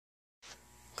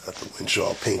Got the winch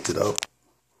all painted up,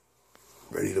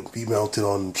 ready to be mounted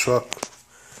on the truck,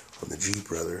 on the Jeep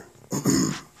rather.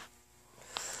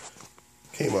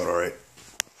 Came out alright.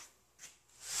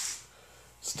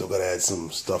 Still gotta add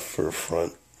some stuff for the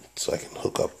front so I can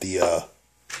hook up the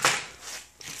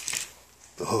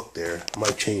hook there. I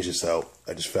might change this out.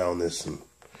 I just found this and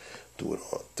threw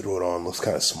it on. Looks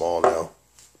kind of small now.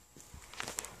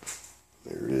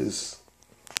 There it is.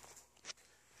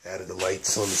 Added the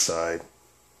lights on the side.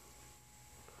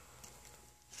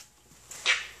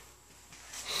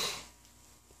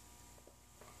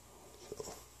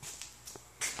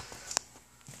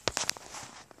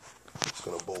 Just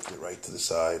gonna bolt it right to the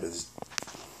side of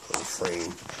the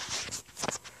frame.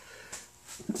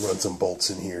 Run some bolts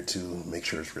in here too, make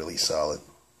sure it's really solid.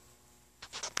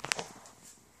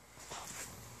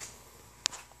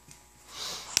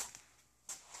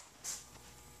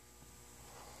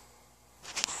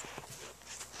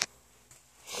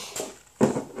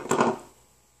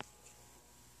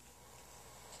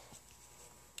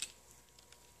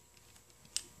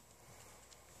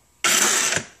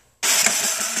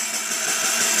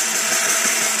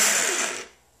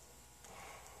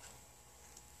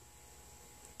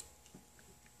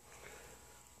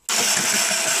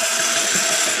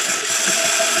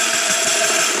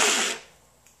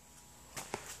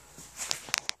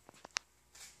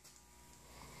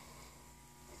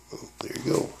 There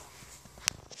you go.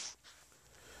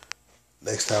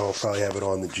 Next time I'll probably have it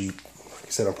on the Jeep. Like I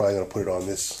said, I'm probably going to put it on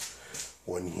this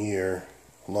one here,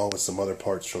 along with some other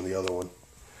parts from the other one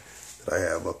that I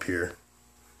have up here.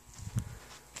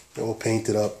 Then we'll paint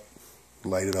it up,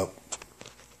 light it up,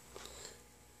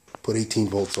 put 18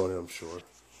 volts on it, I'm sure.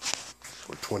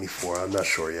 Or 24, I'm not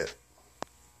sure yet.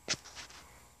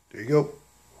 There you go.